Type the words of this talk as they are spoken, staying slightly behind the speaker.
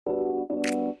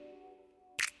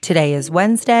Today is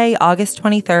Wednesday, August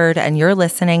 23rd, and you're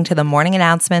listening to the Morning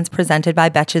Announcements presented by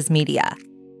Betches Media.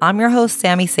 I'm your host,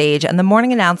 Sammy Sage, and the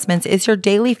Morning Announcements is your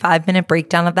daily 5-minute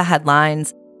breakdown of the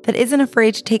headlines that isn't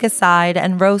afraid to take a side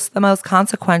and roast the most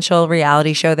consequential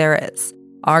reality show there is,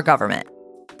 our government.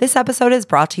 This episode is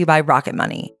brought to you by Rocket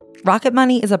Money. Rocket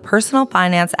Money is a personal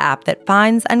finance app that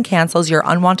finds and cancels your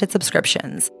unwanted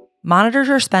subscriptions, monitors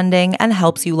your spending, and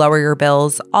helps you lower your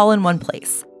bills all in one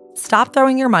place. Stop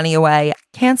throwing your money away,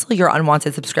 cancel your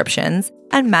unwanted subscriptions,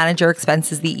 and manage your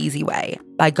expenses the easy way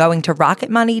by going to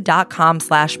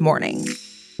rocketmoney.com/morning.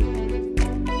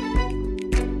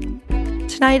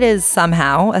 Tonight is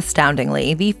somehow,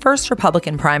 astoundingly, the first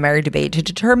Republican primary debate to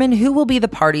determine who will be the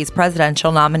party's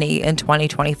presidential nominee in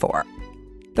 2024.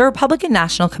 The Republican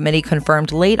National Committee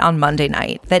confirmed late on Monday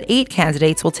night that 8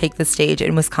 candidates will take the stage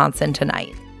in Wisconsin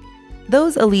tonight.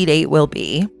 Those Elite 8 will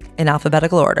be, in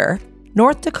alphabetical order,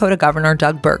 North Dakota Governor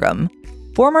Doug Burgum,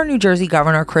 former New Jersey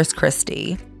Governor Chris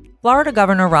Christie, Florida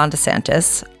Governor Ron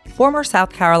DeSantis, former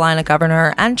South Carolina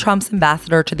Governor and Trump's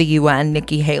ambassador to the UN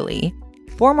Nikki Haley,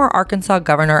 former Arkansas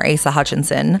Governor Asa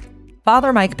Hutchinson,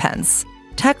 Father Mike Pence,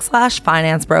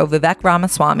 tech/finance bro Vivek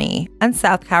Ramaswamy, and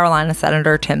South Carolina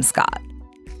Senator Tim Scott.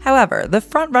 However, the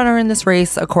frontrunner in this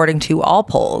race, according to all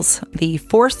polls, the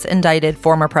force-indicted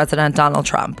former President Donald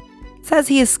Trump, says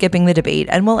he is skipping the debate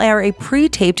and will air a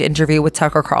pre-taped interview with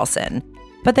Tucker Carlson,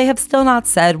 but they have still not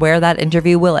said where that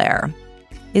interview will air.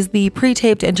 Is the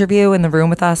pre-taped interview in the room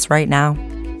with us right now?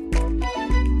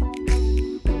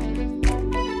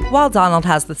 While Donald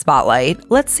has the spotlight,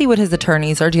 let's see what his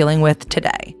attorneys are dealing with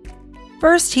today.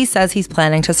 First, he says he's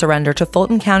planning to surrender to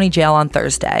Fulton County Jail on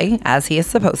Thursday, as he is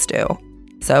supposed to,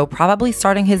 so probably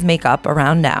starting his makeup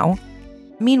around now.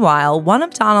 Meanwhile, one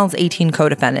of Donald's 18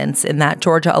 co-defendants in that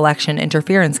Georgia election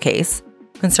interference case,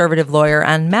 conservative lawyer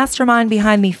and mastermind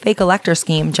behind the fake elector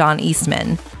scheme John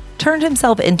Eastman, turned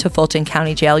himself into Fulton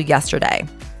County Jail yesterday,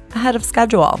 ahead of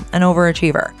schedule, an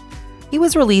overachiever. He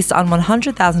was released on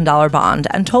 $100,000 bond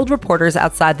and told reporters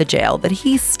outside the jail that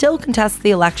he still contests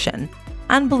the election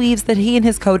and believes that he and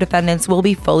his co-defendants will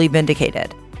be fully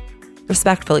vindicated.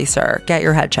 Respectfully, sir, get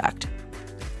your head checked.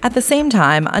 At the same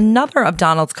time, another of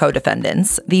Donald's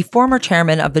co-defendants, the former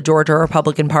chairman of the Georgia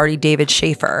Republican Party, David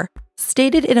Schaefer,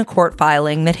 stated in a court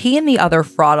filing that he and the other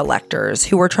fraud electors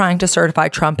who were trying to certify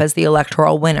Trump as the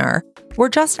electoral winner were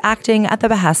just acting at the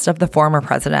behest of the former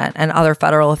president and other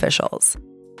federal officials.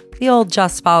 The old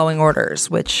just following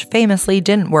orders, which famously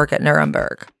didn't work at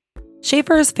Nuremberg.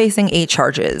 Schaefer is facing 8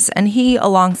 charges, and he,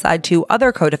 alongside 2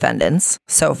 other co-defendants,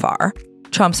 so far,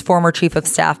 Trump's former chief of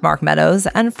staff Mark Meadows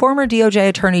and former DOJ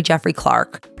attorney Jeffrey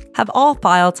Clark, have all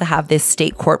filed to have this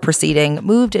state court proceeding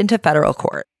moved into federal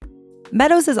court.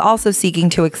 Meadows is also seeking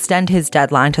to extend his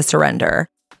deadline to surrender,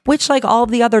 which, like all of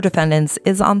the other defendants,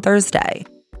 is on Thursday.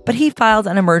 But he filed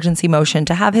an emergency motion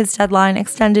to have his deadline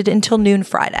extended until noon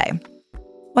Friday.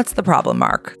 What's the problem,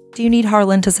 Mark? Do you need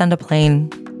Harlan to send a plane?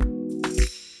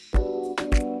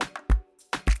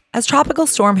 As Tropical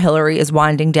Storm Hilary is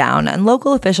winding down and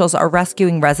local officials are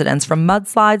rescuing residents from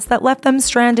mudslides that left them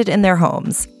stranded in their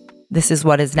homes, this is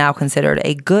what is now considered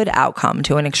a good outcome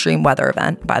to an extreme weather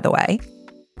event, by the way,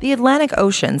 the Atlantic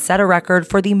Ocean set a record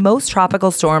for the most tropical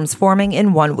storms forming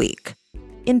in 1 week.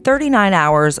 In 39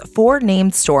 hours, 4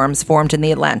 named storms formed in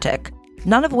the Atlantic,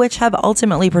 none of which have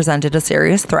ultimately presented a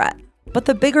serious threat. But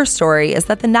the bigger story is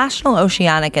that the National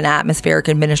Oceanic and Atmospheric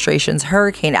Administration's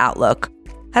Hurricane Outlook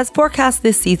has forecast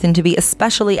this season to be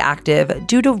especially active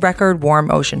due to record warm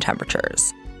ocean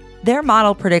temperatures. Their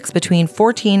model predicts between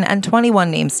 14 and 21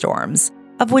 named storms,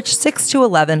 of which 6 to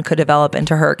 11 could develop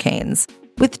into hurricanes,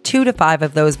 with 2 to 5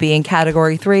 of those being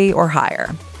Category 3 or higher.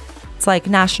 It's like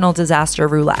national disaster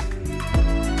roulette.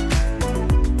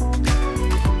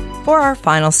 For our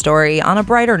final story, on a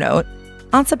brighter note,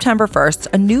 on September 1st,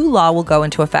 a new law will go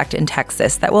into effect in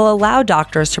Texas that will allow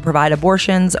doctors to provide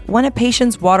abortions when a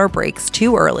patient's water breaks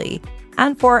too early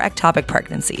and for ectopic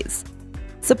pregnancies.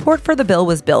 Support for the bill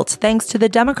was built thanks to the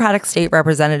Democratic state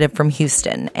representative from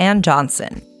Houston, Ann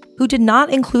Johnson, who did not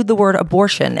include the word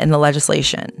abortion in the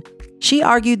legislation. She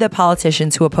argued that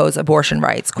politicians who oppose abortion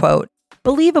rights, quote,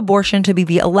 believe abortion to be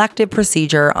the elective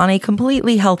procedure on a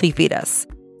completely healthy fetus,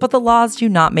 but the laws do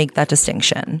not make that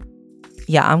distinction.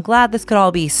 Yeah, I'm glad this could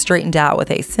all be straightened out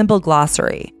with a simple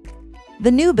glossary.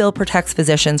 The new bill protects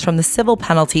physicians from the civil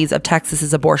penalties of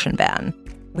Texas's abortion ban,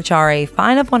 which are a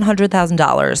fine of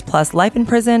 $100,000 plus life in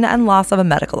prison and loss of a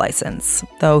medical license.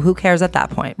 Though who cares at that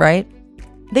point, right?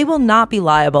 They will not be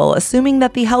liable, assuming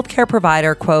that the healthcare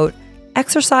provider, quote,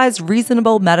 exercised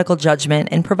reasonable medical judgment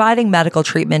in providing medical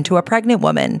treatment to a pregnant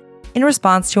woman in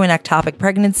response to an ectopic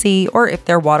pregnancy or if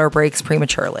their water breaks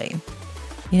prematurely.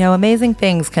 Amazing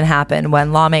things can happen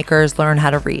when lawmakers learn how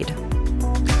to read.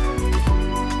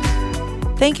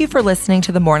 Thank you for listening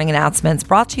to the morning announcements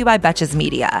brought to you by Betches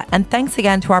Media, and thanks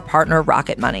again to our partner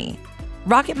Rocket Money.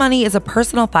 Rocket Money is a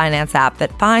personal finance app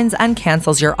that finds and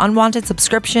cancels your unwanted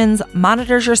subscriptions,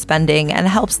 monitors your spending, and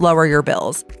helps lower your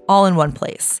bills, all in one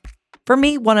place. For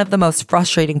me, one of the most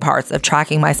frustrating parts of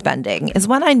tracking my spending is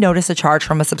when I notice a charge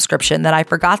from a subscription that I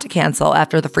forgot to cancel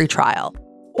after the free trial,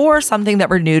 or something that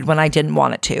renewed when I didn't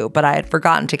want it to, but I had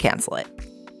forgotten to cancel it.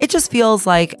 It just feels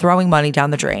like throwing money down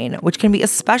the drain, which can be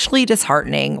especially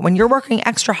disheartening when you're working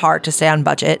extra hard to stay on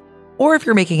budget, or if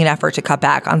you're making an effort to cut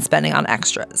back on spending on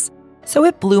extras. So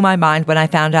it blew my mind when I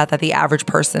found out that the average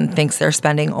person thinks they're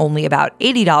spending only about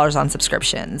 $80 on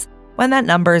subscriptions, when that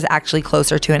number is actually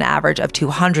closer to an average of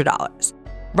 $200.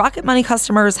 Rocket Money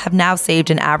customers have now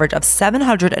saved an average of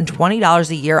 $720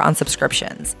 a year on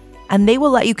subscriptions, and they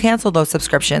will let you cancel those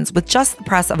subscriptions with just the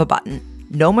press of a button.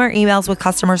 No more emails with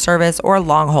customer service or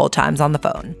long hold times on the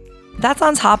phone. That's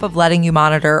on top of letting you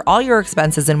monitor all your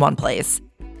expenses in one place,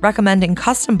 recommending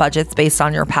custom budgets based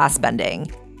on your past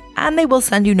spending, and they will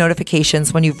send you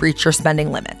notifications when you've reached your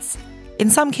spending limits. In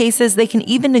some cases, they can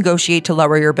even negotiate to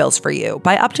lower your bills for you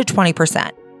by up to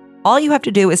 20%. All you have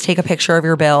to do is take a picture of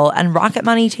your bill, and Rocket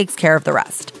Money takes care of the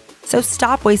rest. So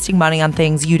stop wasting money on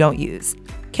things you don't use.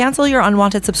 Cancel your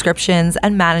unwanted subscriptions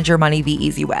and manage your money the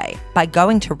easy way by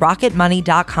going to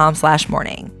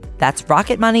rocketmoney.com/morning. That's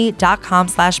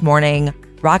rocketmoney.com/morning,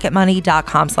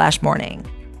 rocketmoney.com/morning.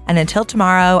 And until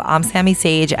tomorrow, I'm Sammy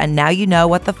Sage, and now you know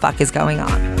what the fuck is going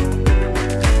on.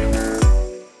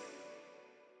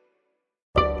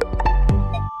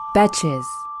 Betches.